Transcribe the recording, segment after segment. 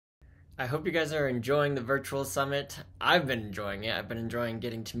I hope you guys are enjoying the virtual summit. I've been enjoying it. I've been enjoying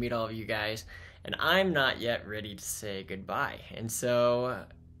getting to meet all of you guys, and I'm not yet ready to say goodbye. And so,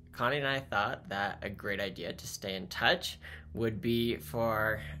 Connie and I thought that a great idea to stay in touch would be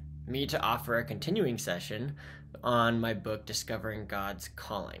for me to offer a continuing session on my book, Discovering God's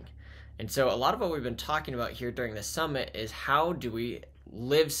Calling. And so, a lot of what we've been talking about here during the summit is how do we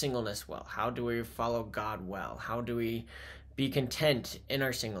live singleness well? How do we follow God well? How do we be content in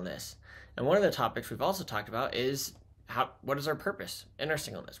our singleness? And one of the topics we've also talked about is what is our purpose in our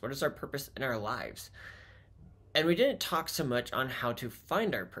singleness? What is our purpose in our lives? And we didn't talk so much on how to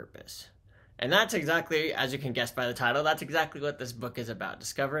find our purpose. And that's exactly, as you can guess by the title, that's exactly what this book is about,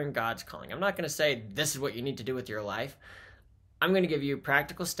 discovering God's calling. I'm not going to say this is what you need to do with your life. I'm going to give you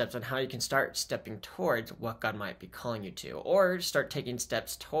practical steps on how you can start stepping towards what God might be calling you to, or start taking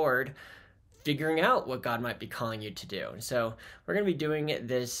steps toward figuring out what God might be calling you to do. So we're going to be doing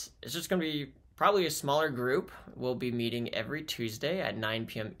this. It's just going to be probably a smaller group. We'll be meeting every Tuesday at 9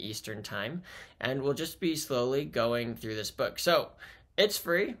 p.m. Eastern time, and we'll just be slowly going through this book. So it's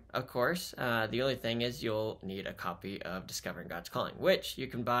free, of course. The only thing is you'll need a copy of Discovering God's Calling, which you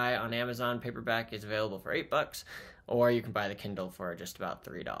can buy on Amazon. Paperback is available for $8, or you can buy the Kindle for just about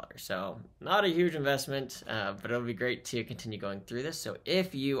 $3. So not a huge investment, but it'll be great to continue going through this. So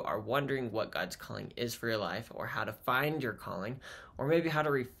if you are wondering what God's calling is for your life, or how to find your calling, or maybe how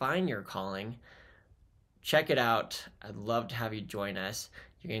to refine your calling, check it out. I'd love to have you join us.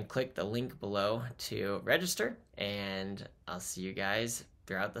 You can click the link below to register, and I'll see you guys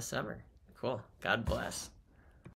throughout the summer. Cool. God bless.